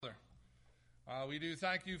We do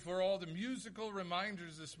thank you for all the musical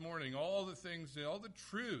reminders this morning, all the things, all the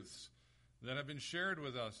truths that have been shared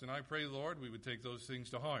with us. And I pray, Lord, we would take those things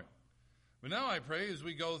to heart. But now I pray as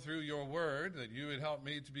we go through your word that you would help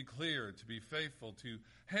me to be clear, to be faithful, to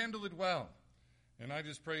handle it well. And I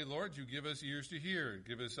just pray, Lord, you give us ears to hear,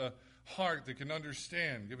 give us a heart that can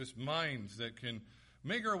understand, give us minds that can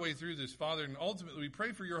make our way through this, Father. And ultimately we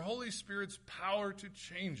pray for your Holy Spirit's power to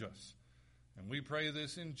change us. And we pray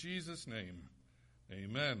this in Jesus' name.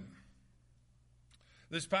 Amen.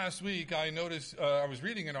 This past week, I noticed, I was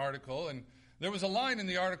reading an article, and there was a line in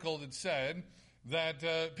the article that said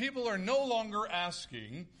that people are no longer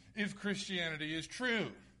asking if Christianity is true.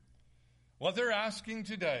 What they're asking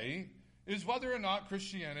today is whether or not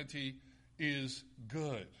Christianity is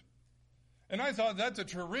good. And I thought that's a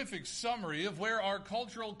terrific summary of where our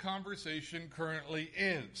cultural conversation currently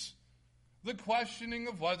is. The questioning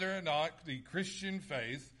of whether or not the Christian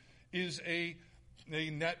faith is a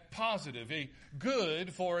net positive, a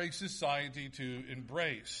good for a society to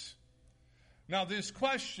embrace. Now, this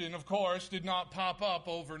question, of course, did not pop up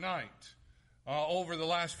overnight. Over the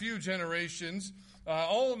last few generations,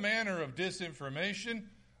 all manner of disinformation,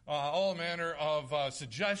 all manner of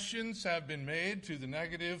suggestions have been made to the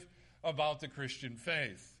negative about the Christian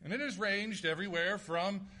faith. And it has ranged everywhere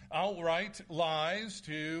from outright lies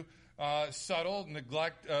to subtle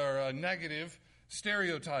negative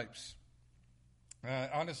stereotypes.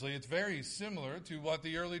 Honestly, it's very similar to what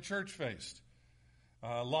the early church faced.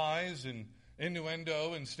 Lies and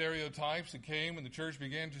innuendo and stereotypes that came when the church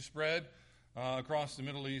began to spread across the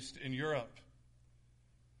Middle East and Europe.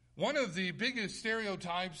 One of the biggest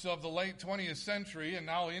stereotypes of the late 20th century and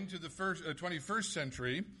now into the 21st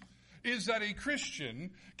century is that a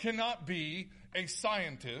Christian cannot be a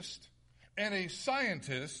scientist and a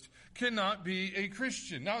scientist cannot be a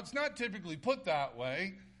Christian. Now, it's not typically put that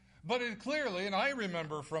way, but it clearly, and I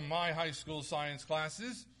remember from my high school science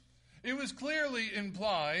classes, it was clearly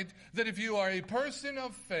implied that if you are a person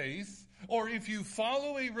of faith or if you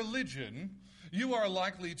follow a religion, you are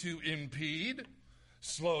likely to impede,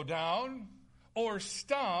 slow down, or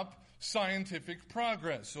stop scientific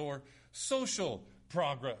progress or social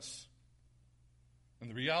progress. And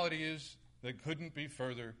the reality is that couldn't be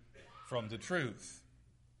further from the truth.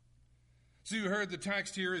 So you heard the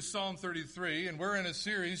text here is Psalm 33, and we're in a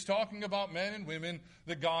series talking about men and women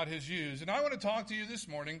that God has used. And I want to talk to you this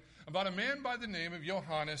morning about a man by the name of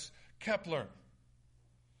Johannes Kepler.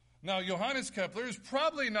 Now, Johannes Kepler is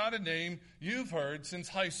probably not a name you've heard since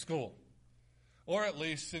high school, or at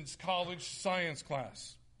least since college science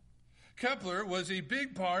class. Kepler was a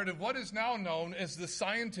big part of what is now known as the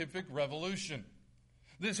scientific revolution.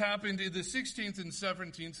 This happened in the 16th and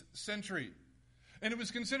 17th century. And it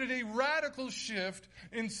was considered a radical shift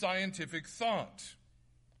in scientific thought.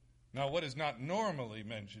 Now, what is not normally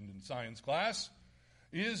mentioned in science class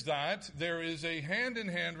is that there is a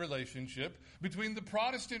hand-in-hand relationship between the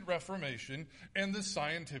Protestant Reformation and the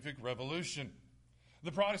scientific revolution.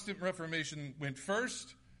 The Protestant Reformation went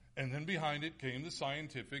first, and then behind it came the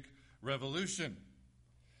scientific revolution.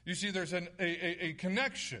 You see, there's a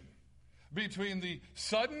connection between the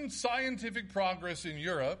sudden scientific progress in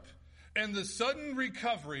Europe and the sudden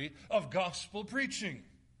recovery of gospel preaching.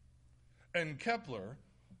 And Kepler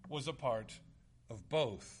was a part of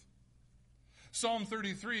both. Psalm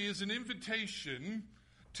 33 is an invitation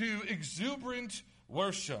to exuberant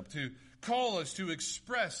worship, to call us to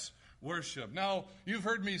express worship. Now, you've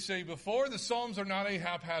heard me say before, the Psalms are not a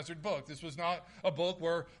haphazard book. This was not a book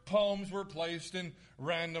where poems were placed in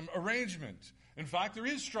random arrangement. In fact, there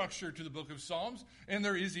is structure to the book of Psalms, and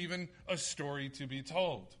there is even a story to be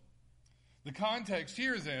told. The context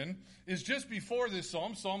here, then, is just before this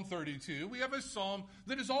psalm, Psalm 32, we have a psalm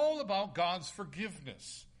that is all about God's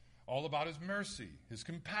forgiveness, all about his mercy, his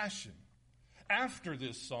compassion. After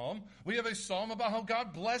this psalm, we have a psalm about how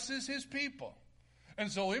God blesses his people.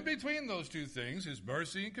 And so in between those two things, his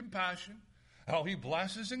mercy and compassion, how he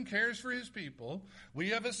blesses and cares for his people, we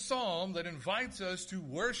have a psalm that invites us to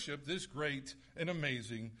worship this great and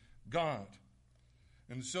amazing God.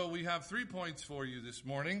 And so we have 3 points for you this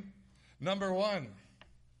morning. Number one,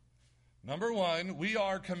 we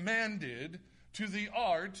are commanded to the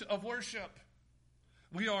art of worship.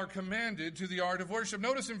 We are commanded to the art of worship.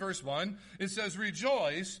 Notice in verse 1, it says,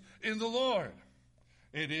 rejoice in the Lord.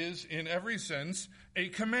 It is, in every sense, a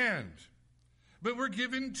command. But we're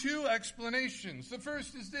given two explanations. The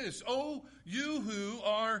first is this, O you who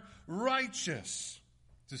are righteous.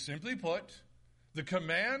 To simply put, the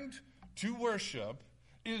command to worship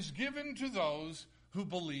is given to those who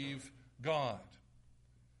believe God.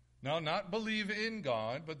 Now, not believe in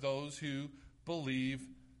God, but those who believe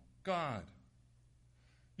God.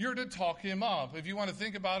 You're to talk him up. If you want to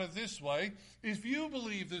think about it this way, if you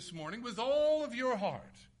believe this morning with all of your heart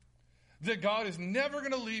that God is never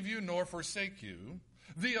going to leave you nor forsake you,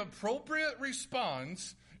 the appropriate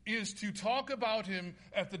response is to talk about him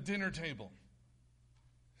at the dinner table.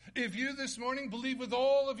 If you this morning believe with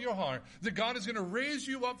all of your heart that God is going to raise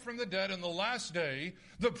you up from the dead on the last day,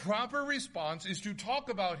 the proper response is to talk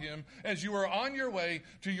about him as you are on your way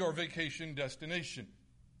to your vacation destination.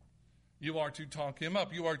 You are to talk him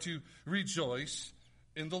up. You are to rejoice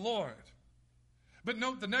in the Lord. But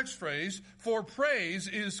note the next phrase, for praise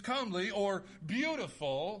is comely or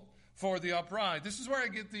beautiful for the upright. This is where I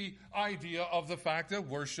get the idea of the fact that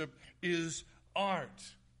worship is art.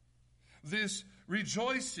 This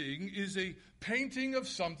rejoicing is a painting of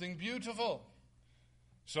something beautiful.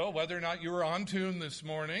 So whether or not you were on tune this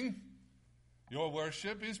morning, your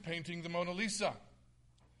worship is painting the Mona Lisa.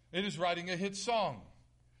 It is writing a hit song.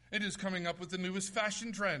 It is coming up with the newest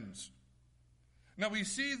fashion trends. Now we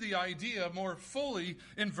see the idea more fully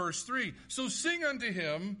in verse 3. So sing unto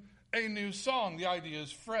him a new song. The idea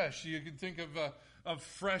is fresh. You can think of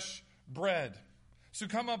fresh bread. So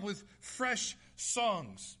come up with fresh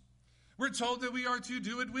songs. We're told that we are to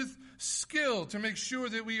do it with skill, to make sure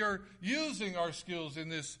that we are using our skills in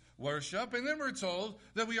this worship. And then we're told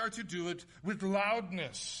that we are to do it with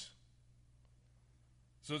loudness.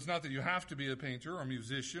 So it's not that you have to be a painter or a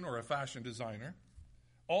musician or a fashion designer.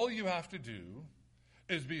 All you have to do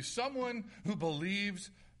is be someone who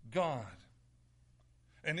believes God.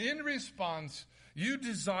 And in response, you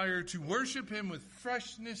desire to worship him with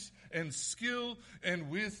freshness and skill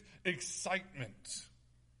and with excitement.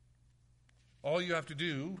 All you have to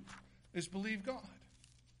do is believe God.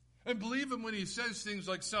 And believe him when he says things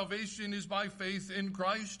like salvation is by faith in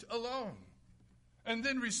Christ alone. And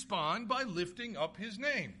then respond by lifting up his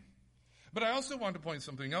name. But I also want to point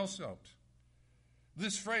something else out.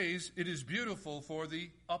 This phrase, it is beautiful for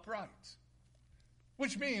the upright.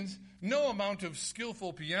 Which means no amount of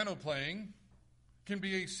skillful piano playing can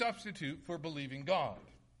be a substitute for believing God.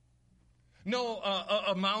 No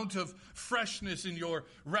amount of freshness in your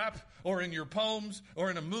rap or in your poems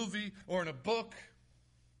or in a movie or in a book.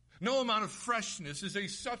 No amount of freshness is a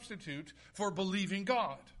substitute for believing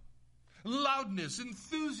God. Loudness,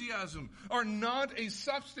 enthusiasm are not a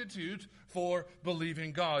substitute for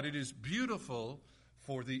believing God. It is beautiful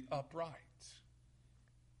for the upright.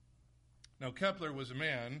 Now, Kepler was a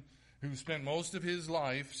man who spent most of his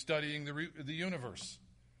life studying the universe.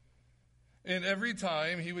 And every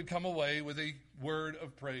time he would come away with a word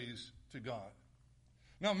of praise to God.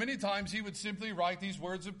 Now, many times he would simply write these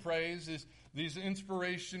words of praise, these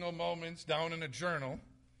inspirational moments down in a journal.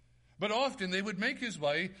 But often they would make his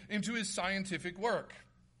way into his scientific work.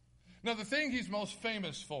 Now, the thing he's most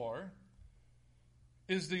famous for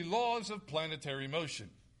is the laws of planetary motion.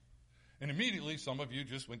 And immediately some of you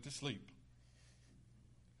just went to sleep.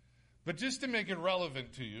 But just to make it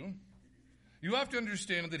relevant to you, you have to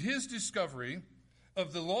understand that his discovery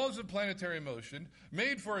of the laws of planetary motion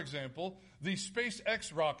made, for example, the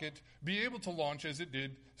SpaceX rocket be able to launch as it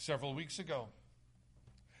did several weeks ago.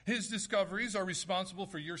 His discoveries are responsible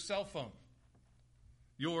for your cell phone,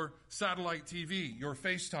 your satellite TV, your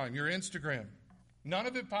FaceTime, your Instagram. None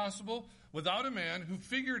of it possible without a man who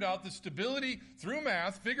figured out the stability, through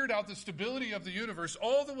math, figured out the stability of the universe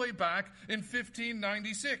all the way back in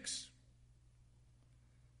 1596.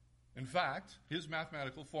 In fact, his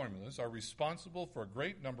mathematical formulas are responsible for a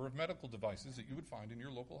great number of medical devices that you would find in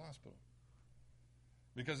your local hospital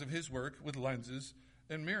because of his work with lenses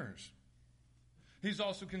and mirrors. He's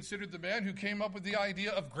also considered the man who came up with the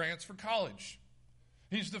idea of grants for college.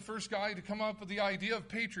 He's the first guy to come up with the idea of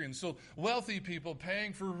Patreon, so wealthy people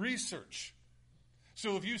paying for research.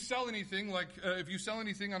 So if you sell anything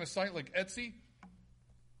on a site like Etsy,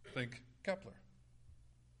 think Kepler.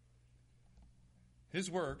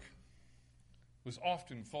 His work was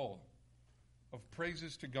often full of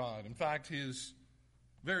praises to God. In fact, his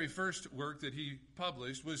very first work that he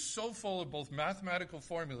published was so full of both mathematical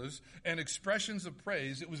formulas and expressions of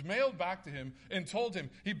praise, it was mailed back to him and told him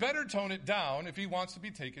he better tone it down if he wants to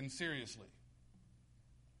be taken seriously.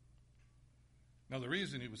 Now, the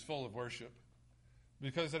reason he was full of worship,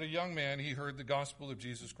 because as a young man, he heard the gospel of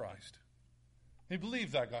Jesus Christ. He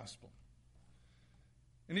believed that gospel.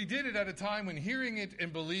 And he did it at a time when hearing it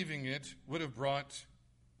and believing it would have brought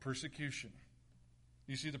persecution.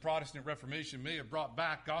 You see, the Protestant Reformation may have brought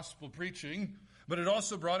back gospel preaching, but it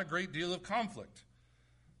also brought a great deal of conflict.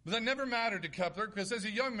 But that never mattered to Kepler, because as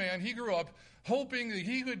a young man, he grew up hoping that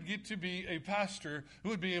he would get to be a pastor who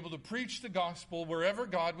would be able to preach the gospel wherever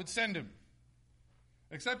God would send him.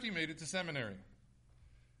 Except he made it to seminary.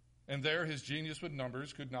 and there his genius with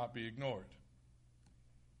numbers could not be ignored.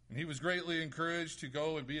 And he was greatly encouraged to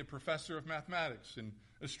go and be a professor of mathematics and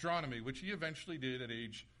astronomy, which he eventually did at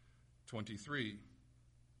age 23.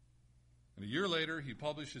 And a year later, he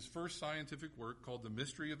published his first scientific work called The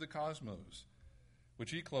Mystery of the Cosmos,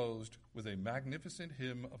 which he closed with a magnificent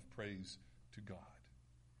hymn of praise to God.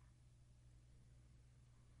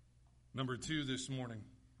 Number 2 this morning,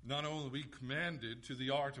 not only are we commanded to the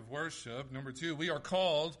art of worship, number 2, we are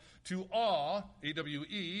called to awe,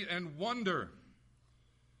 A-W-E, and wonder.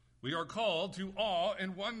 We are called to awe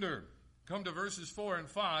and wonder. Come to verses 4 and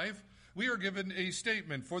 5. We are given a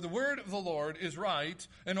statement, for the word of the Lord is right,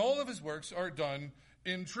 and all of his works are done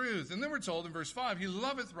in truth. And then we're told in verse 5, he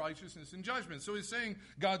loveth righteousness and judgment. So he's saying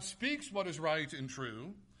God speaks what is right and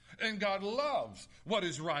true, and God loves what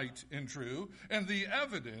is right and true. And the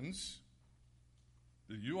evidence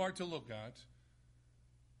that you are to look at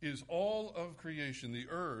is all of creation. The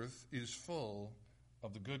earth is full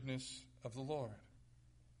of the goodness of the Lord.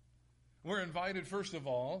 We're invited, first of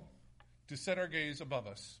all, to set our gaze above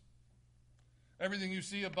us. Everything you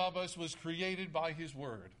see above us was created by his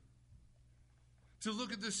word. To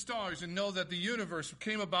look at the stars and know that the universe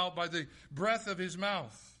came about by the breath of his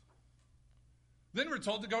mouth. Then we're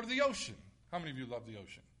told to go to the ocean. How many of you love the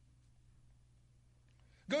ocean?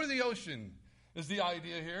 Go to the ocean is the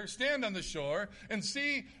idea here. Stand on the shore and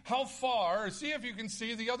see how far, or see if you can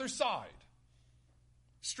see the other side.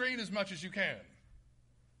 Strain as much as you can.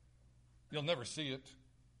 You'll never see it.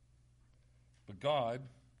 But God,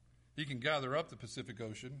 he can gather up the Pacific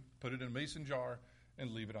Ocean, put it in a mason jar,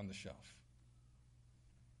 and leave it on the shelf.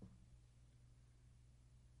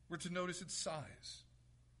 We're to notice its size.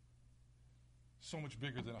 So much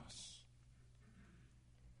bigger than us.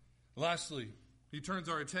 Lastly, he turns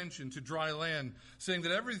our attention to dry land, saying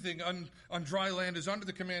that everything on dry land is under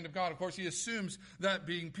the command of God. Of course, he assumes that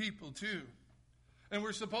being people too. And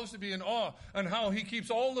we're supposed to be in awe on how he keeps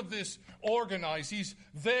all of this organized. He's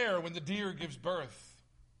there when the deer gives birth.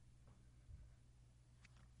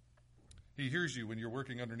 He hears you when you're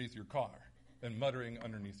working underneath your car and muttering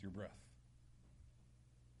underneath your breath.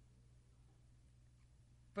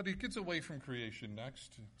 But he gets away from creation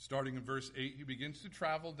next. Starting in verse 8, he begins to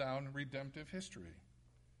travel down redemptive history.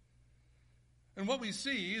 And what we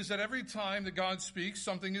see is that every time that God speaks,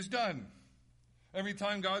 something is done. Every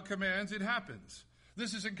time God commands, it happens.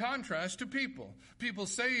 This is in contrast to people. People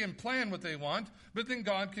say and plan what they want, but then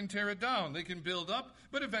God can tear it down. They can build up,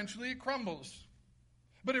 but eventually it crumbles.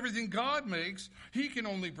 But everything God makes, he can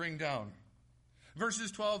only bring down.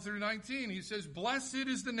 Verses 12 through 19, he says, blessed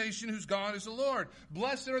is the nation whose God is the Lord.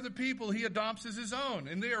 Blessed are the people he adopts as his own.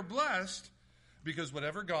 And they are blessed because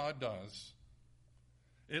whatever God does,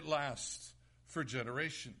 it lasts for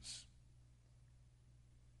generations.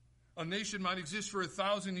 A nation might exist for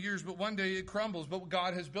 1,000 years, but one day it crumbles. But what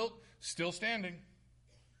God has built, still standing.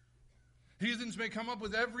 Heathens may come up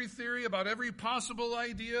with every theory about every possible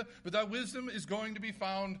idea, but that wisdom is going to be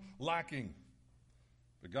found lacking.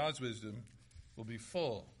 But God's wisdom will be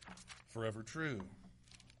full, forever true.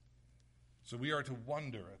 So we are to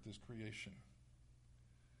wonder at this creation.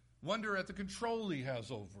 Wonder at the control he has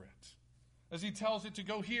over it. As he tells it to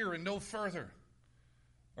go here and no further.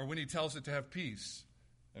 Or when he tells it to have peace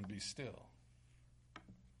and be still.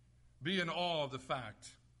 Be in awe of the fact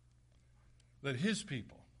that his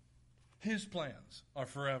people, his plans are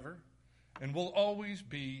forever and will always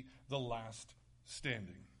be the last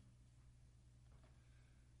standing.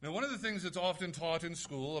 Now, one of the things that's often taught in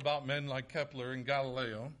school about men like Kepler and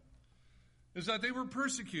Galileo is that they were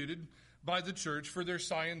persecuted by the church for their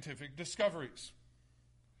scientific discoveries.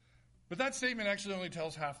 But that statement actually only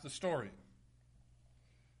tells half the story.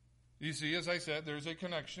 You see, as I said, there's a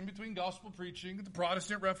connection between gospel preaching, the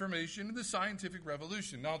Protestant Reformation, and the scientific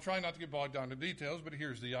revolution. Now, I'll try not to get bogged down in details, but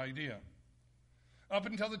here's the idea. Up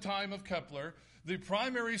until the time of Kepler, the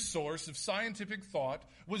primary source of scientific thought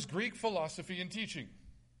was Greek philosophy and teaching.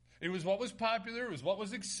 It was what was popular, it was what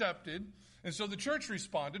was accepted, and so the church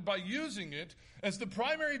responded by using it as the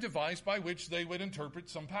primary device by which they would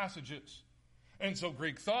interpret some passages. And so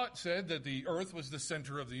Greek thought said that the earth was the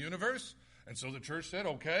center of the universe, and so the church said,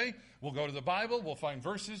 okay, we'll go to the Bible, we'll find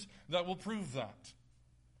verses that will prove that.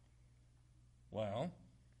 Well,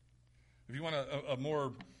 if you want a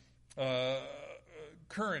more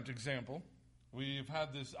current example, we've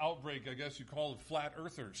had this outbreak, I guess you call it flat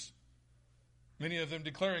earthers. Many of them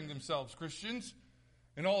declaring themselves Christians,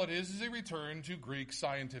 and all it is a return to Greek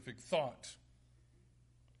scientific thought.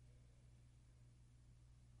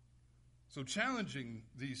 So challenging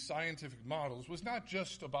these scientific models was not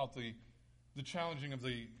just about the challenging of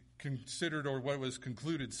the considered or what was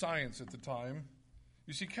concluded science at the time.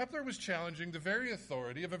 You see, Kepler was challenging the very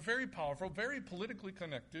authority of a very powerful, very politically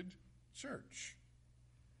connected church.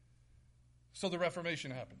 So the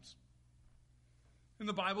Reformation happens. And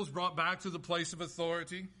the Bible is brought back to the place of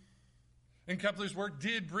authority. And Kepler's work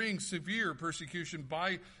did bring severe persecution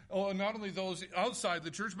by not only those outside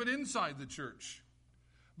the church, but inside the church.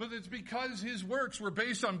 But it's because his works were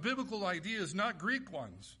based on biblical ideas, not Greek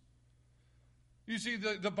ones. You see,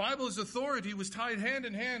 the Bible's authority was tied hand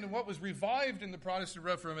in hand in what was revived in the Protestant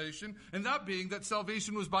Reformation, and that being that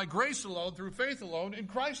salvation was by grace alone, through faith alone, in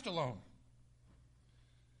Christ alone.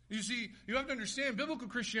 You see, you have to understand, biblical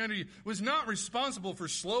Christianity was not responsible for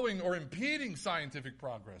slowing or impeding scientific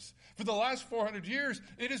progress. For the last 400 years,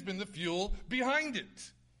 it has been the fuel behind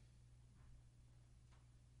it.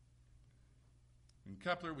 And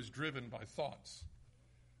Kepler was driven by thoughts,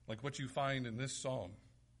 like what you find in this psalm.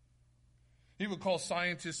 He would call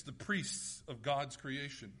scientists the priests of God's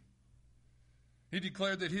creation. He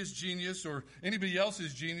declared that his genius or anybody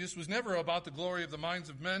else's genius was never about the glory of the minds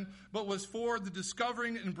of men, but was for the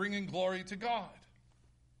discovering and bringing glory to God.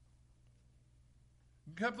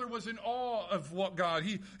 Kepler was in awe of what God.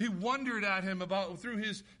 He wondered at him through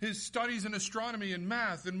his studies in astronomy and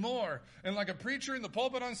math and more. And like a preacher in the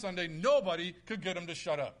pulpit on Sunday, nobody could get him to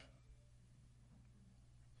shut up.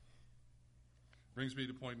 Brings me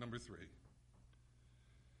to point number 3.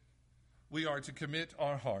 We are to commit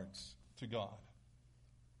our hearts to God.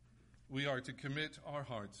 We are to commit our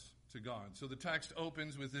hearts to God. So the text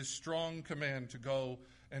opens with this strong command to go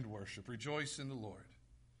and worship. Rejoice in the Lord.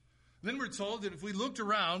 Then we're told that if we looked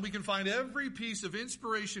around, we can find every piece of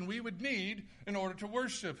inspiration we would need in order to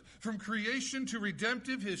worship. From creation to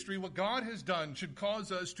redemptive history, what God has done should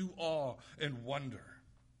cause us to awe and wonder.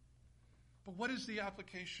 But what is the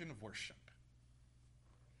application of worship?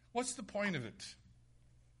 What's the point of it?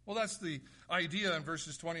 Well, that's the idea in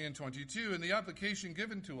verses 20 and 22, and the application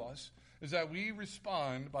given to us is that we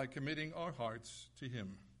respond by committing our hearts to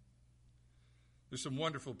Him. There's some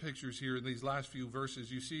wonderful pictures here in these last few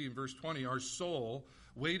verses. You see in verse 20, our soul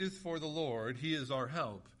waiteth for the Lord. He is our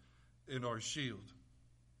help and our shield.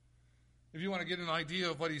 If you want to get an idea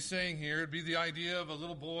of what he's saying here, it'd be the idea of a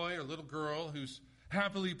little boy or little girl who's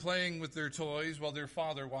happily playing with their toys while their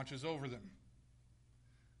father watches over them.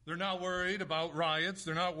 They're not worried about riots.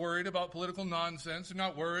 They're not worried about political nonsense. They're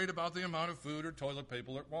not worried about the amount of food or toilet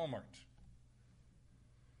paper at Walmart.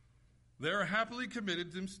 They have happily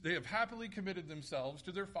committed themselves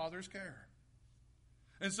to their Father's care.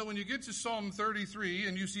 And so when you get to Psalm 33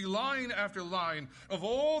 and you see line after line of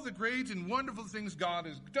all the great and wonderful things God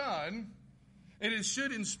has done, it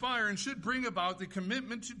should inspire and should bring about the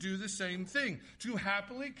commitment to do the same thing, to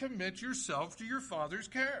happily commit yourself to your Father's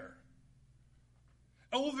care.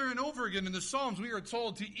 Over and over again in the Psalms, we are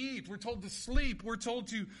told to eat, we're told to sleep, we're told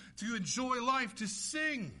to enjoy life, to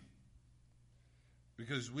sing.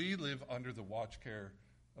 Because we live under the watch care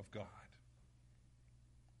of God.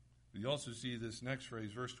 You also see this next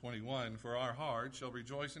phrase, verse 21, for our heart shall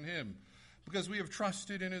rejoice in Him, because we have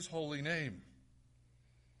trusted in His holy name.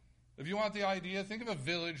 If you want the idea, think of a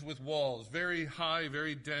village with walls, very high,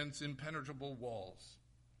 very dense, impenetrable walls.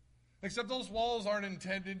 Except those walls aren't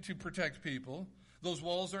intended to protect people. Those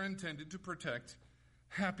walls are intended to protect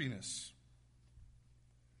happiness.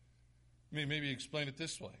 Let me maybe explain it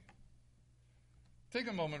this way. Take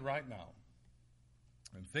a moment right now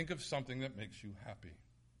and think of something that makes you happy.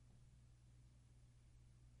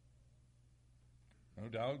 No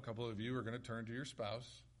doubt a couple of you are going to turn to your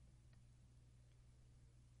spouse.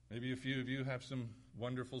 Maybe a few of you have some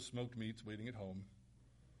wonderful smoked meats waiting at home.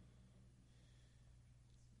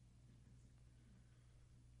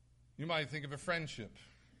 You might think of a friendship,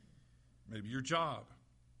 maybe your job.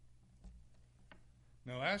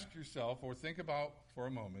 Now ask yourself or think about for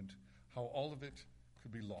a moment how all of it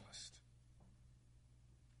could be lost.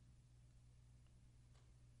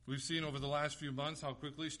 We've seen over the last few months how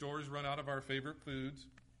quickly stores run out of our favorite foods.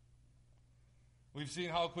 We've seen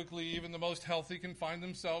how quickly even the most healthy can find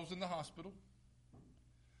themselves in the hospital.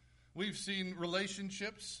 We've seen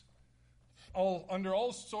relationships under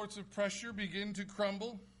all sorts of pressure begin to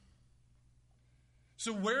crumble.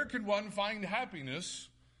 So where can one find happiness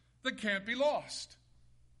that can't be lost?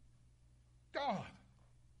 God.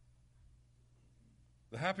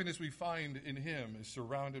 The happiness we find in Him is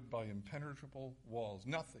surrounded by impenetrable walls.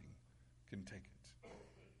 Nothing can take it.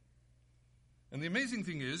 And the amazing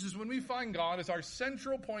thing is when we find God as our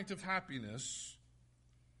central point of happiness,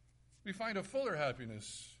 we find a fuller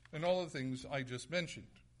happiness in all the things I just mentioned,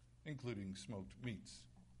 including smoked meats.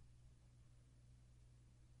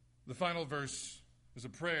 The final verse is a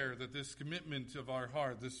prayer that this commitment of our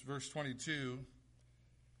heart, this verse 22,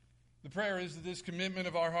 The prayer is that this commitment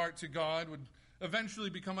of our heart to God would eventually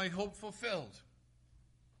become a hope fulfilled,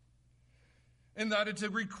 and that it's a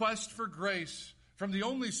request for grace from the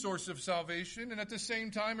only source of salvation, and at the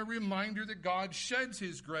same time a reminder that God sheds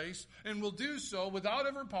his grace and will do so without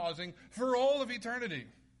ever pausing for all of eternity.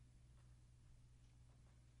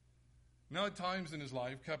 Now, at times in his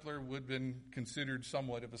life, Kepler would have been considered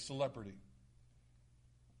somewhat of a celebrity.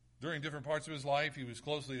 During different parts of his life, he was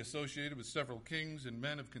closely associated with several kings and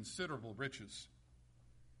men of considerable riches.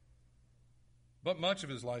 But much of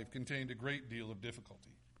his life contained a great deal of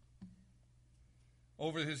difficulty.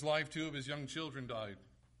 Over his life, 2 of his young children died.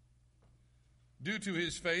 Due to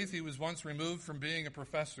his faith, he was once removed from being a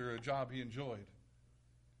professor, a job he enjoyed.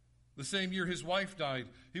 The same year his wife died,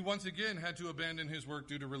 he once again had to abandon his work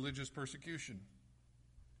due to religious persecution.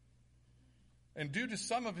 And due to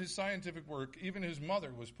some of his scientific work, even his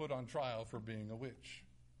mother was put on trial for being a witch.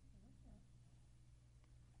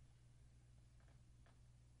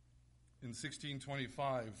 In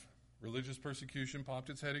 1625, religious persecution popped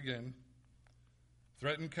its head again,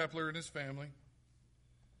 threatened Kepler and his family.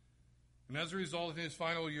 And as a result, in his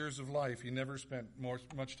final years of life, he never spent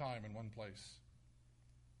much time in one place.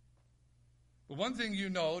 But one thing you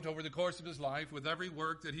note over the course of his life, with every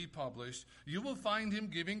work that he published, you will find him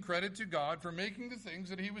giving credit to God for making the things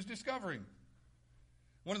that he was discovering.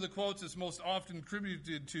 One of the quotes that's most often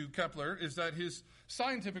attributed to Kepler is that his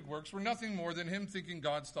scientific works were nothing more than him thinking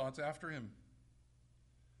God's thoughts after him.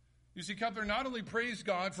 You see, Kepler not only praised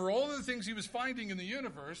God for all of the things he was finding in the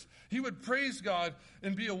universe, he would praise God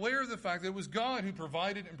and be aware of the fact that it was God who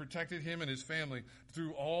provided and protected him and his family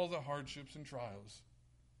through all the hardships and trials.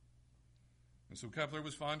 And so Kepler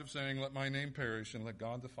was fond of saying, "Let my name perish and let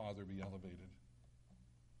God the Father be elevated."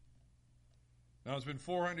 Now, it's been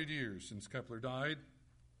 400 years since Kepler died.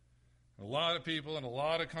 A lot of people in a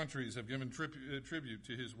lot of countries have given tribute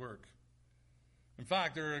to his work. In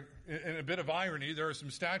fact, in a bit of irony, there are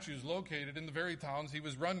some statues located in the very towns he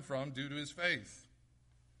was run from due to his faith.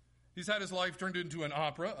 He's had his life turned into an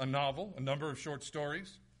opera, a novel, a number of short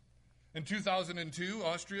stories. In 2002,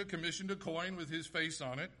 Austria commissioned a coin with his face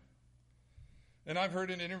on it. And I've heard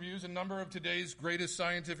in interviews a number of today's greatest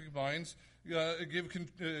scientific minds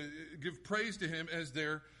give praise to him as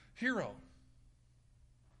their hero.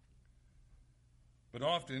 But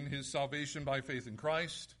often his salvation by faith in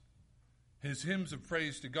Christ, his hymns of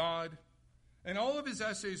praise to God, and all of his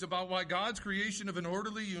essays about why God's creation of an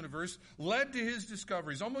orderly universe led to his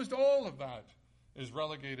discoveries, almost all of that is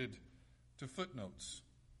relegated to footnotes.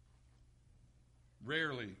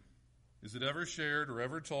 Rarely is it ever shared or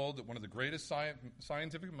ever told that one of the greatest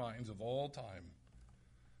scientific minds of all time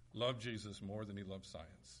loved Jesus more than he loved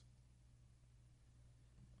science.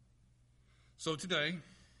 So today,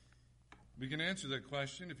 we can answer that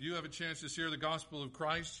question. If you have a chance to share the gospel of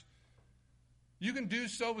Christ, you can do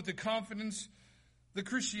so with the confidence that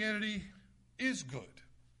Christianity is good.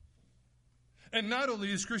 And not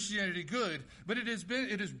only is Christianity good, but it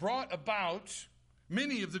has brought about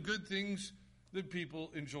many of the good things that people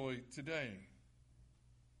enjoy today.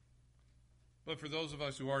 But for those of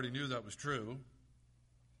us who already knew that was true,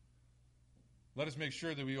 let us make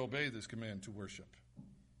sure that we obey this command to worship.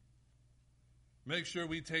 Make sure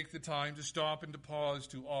we take the time to stop and to pause,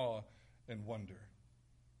 to awe and wonder.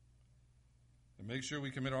 And make sure we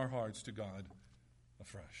commit our hearts to God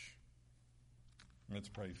afresh. Let's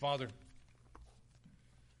pray. Father,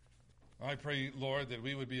 I pray, Lord, that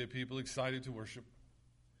we would be a people excited to worship.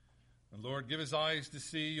 And Lord, give us eyes to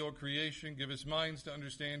see your creation. Give us minds to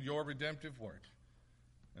understand your redemptive work.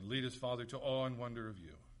 And lead us, Father, to awe and wonder of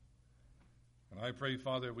you. And I pray,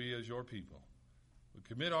 Father, we as your people would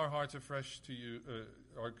commit our hearts afresh to you,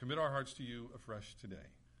 commit our hearts to you afresh today.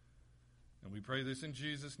 And we pray this in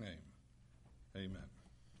Jesus' name. Amen.